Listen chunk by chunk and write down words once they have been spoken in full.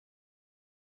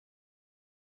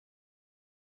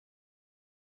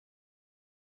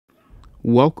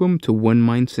Welcome to One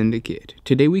Mind Syndicate.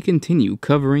 Today we continue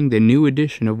covering the new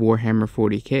edition of Warhammer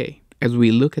 40K as we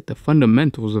look at the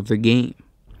fundamentals of the game.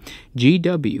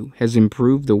 GW has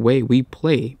improved the way we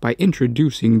play by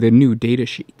introducing the new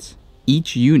datasheets.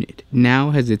 Each unit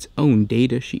now has its own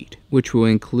datasheet, which will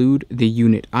include the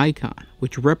unit icon,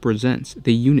 which represents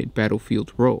the unit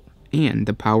battlefield role, and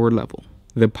the power level.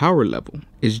 The power level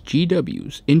is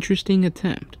GW's interesting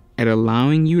attempt at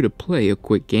allowing you to play a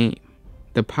quick game.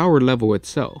 The power level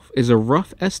itself is a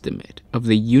rough estimate of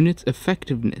the unit's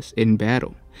effectiveness in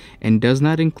battle, and does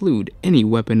not include any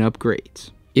weapon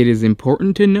upgrades. It is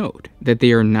important to note that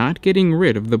they are not getting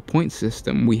rid of the point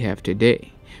system we have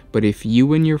today, but if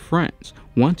you and your friends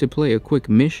want to play a quick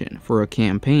mission for a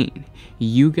campaign,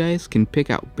 you guys can pick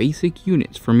out basic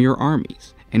units from your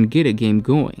armies and get a game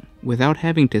going without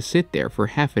having to sit there for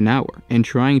half an hour and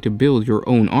trying to build your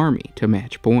own army to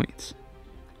match points.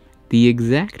 The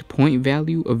exact point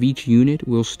value of each unit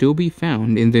will still be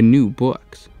found in the new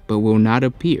books, but will not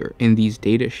appear in these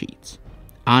datasheets.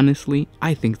 Honestly,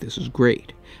 I think this is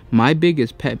great. My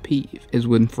biggest pet peeve is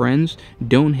when friends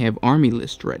don't have army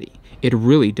lists ready. It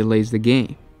really delays the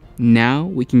game. Now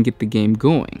we can get the game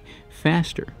going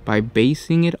faster by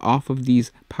basing it off of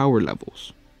these power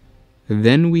levels.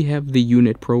 Then we have the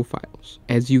unit profiles.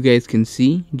 As you guys can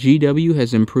see, GW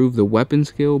has improved the weapon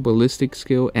skill, ballistic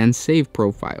skill, and save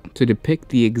profile to depict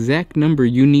the exact number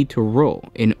you need to roll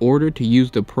in order to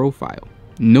use the profile.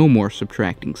 No more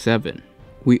subtracting 7.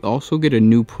 We also get a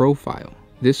new profile.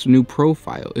 This new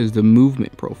profile is the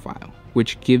movement profile,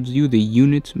 which gives you the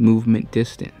unit's movement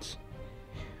distance.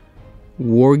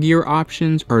 War gear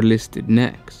options are listed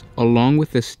next, along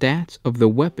with the stats of the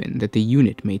weapon that the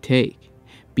unit may take.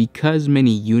 Because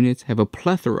many units have a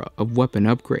plethora of weapon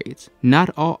upgrades, not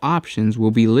all options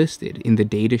will be listed in the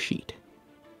datasheet.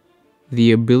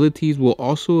 The abilities will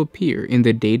also appear in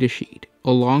the datasheet,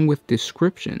 along with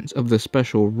descriptions of the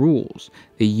special rules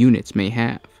the units may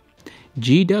have.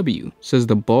 GW says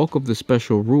the bulk of the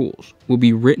special rules will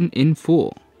be written in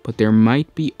full, but there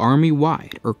might be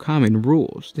army-wide or common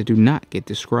rules that do not get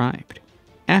described.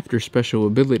 After special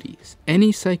abilities,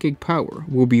 any psychic power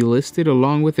will be listed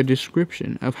along with a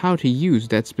description of how to use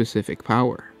that specific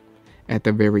power. At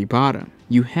the very bottom,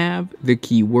 you have the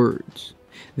keywords.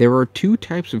 There are two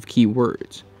types of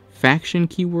keywords: faction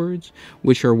keywords,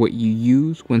 which are what you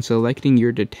use when selecting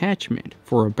your detachment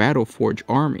for a Battleforge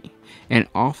army, and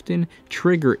often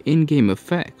trigger in-game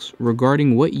effects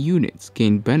regarding what units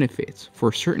gain benefits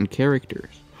for certain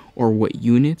characters, or what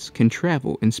units can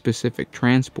travel in specific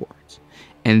transports.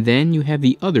 And then you have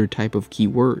the other type of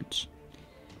keywords.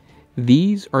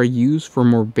 These are used for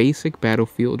more basic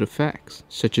battlefield effects,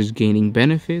 such as gaining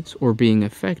benefits or being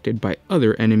affected by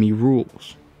other enemy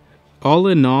rules. All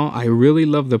in all, I really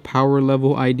love the power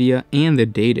level idea and the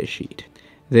datasheet.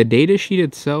 The datasheet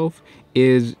itself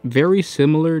is very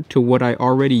similar to what I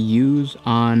already use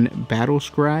on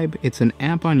Battlescribe. It's an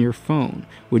app on your phone,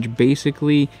 which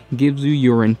basically gives you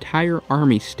your entire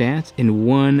army stats in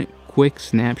one quick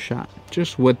snapshot,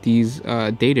 just what these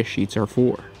data sheets are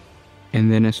for.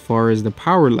 And then as far as the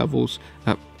power levels,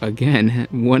 again,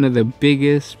 one of the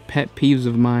biggest pet peeves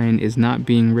of mine is not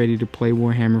being ready to play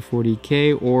Warhammer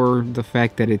 40K, or the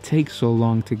fact that it takes so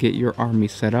long to get your army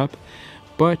set up.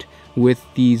 But with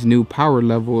these new power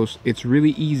levels, it's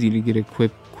really easy to get a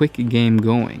quick game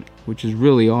going, which is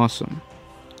really awesome.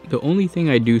 The only thing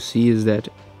I do see is that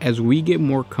as we get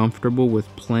more comfortable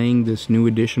with playing this new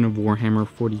edition of Warhammer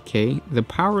 40K, the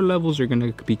power levels are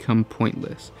going to become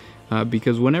pointless.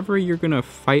 Because whenever you're going to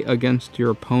fight against your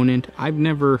opponent, I've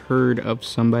never heard of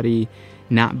somebody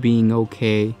not being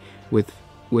okay with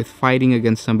fighting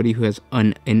against somebody who has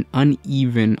an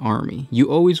uneven army.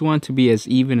 You always want to be as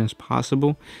even as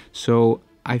possible, so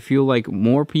I feel like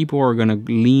more people are going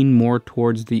to lean more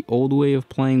towards the old way of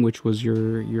playing, which was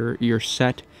your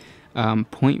set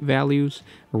point values,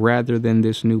 rather than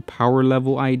this new power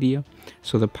level idea.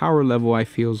 So the power level, I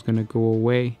feel, is going to go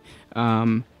away,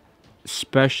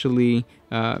 especially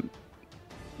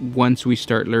once we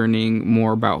start learning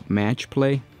more about match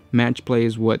play. Match play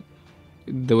is what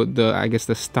I guess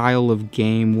the style of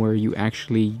game where you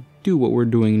actually do what we're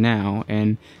doing now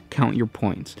and count your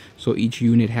points. So each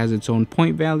unit has its own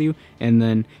point value, and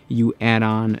then you add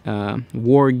on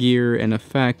war gear and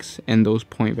effects, and those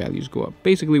point values go up.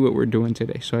 Basically what we're doing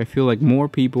today. So I feel like more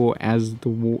people, as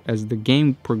the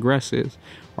game progresses,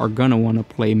 are gonna want to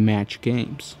play match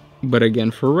games. But again,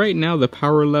 for right now, the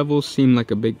power levels seem like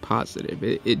a big positive.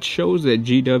 It shows that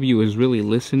GW is really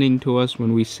listening to us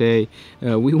when we say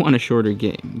we want a shorter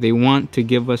game. They want to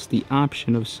give us the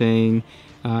option of saying,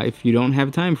 if you don't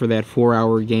have time for that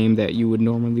 4-hour game that you would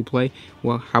normally play,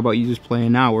 well, how about you just play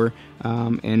an hour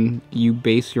and you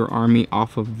base your army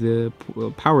off of the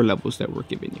power levels that we're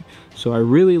giving you. So I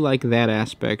really like that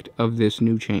aspect of this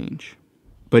new change.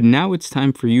 But now it's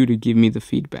time for you to give me the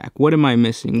feedback. What am I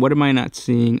missing? What am I not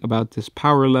seeing about this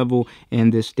power level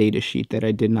and this data sheet that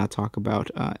I did not talk about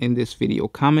in this video?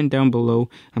 Comment down below.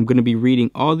 I'm going to be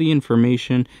reading all the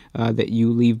information that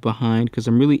you leave behind because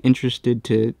I'm really interested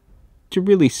to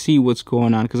really see what's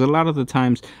going on, because a lot of the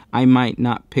times I might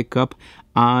not pick up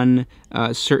on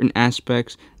certain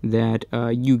aspects that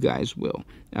you guys will.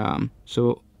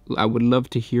 So I would love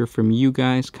to hear from you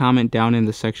guys. Comment down in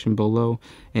the section below.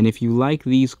 And if you like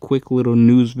these quick little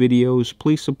news videos,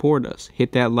 please support us.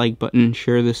 Hit that like button,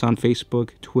 share this on Facebook,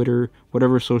 Twitter,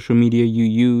 whatever social media you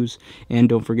use, and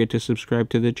don't forget to subscribe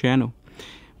to the channel.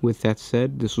 With that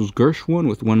said, this was Gershwin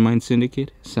with One Mind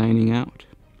Syndicate, signing out.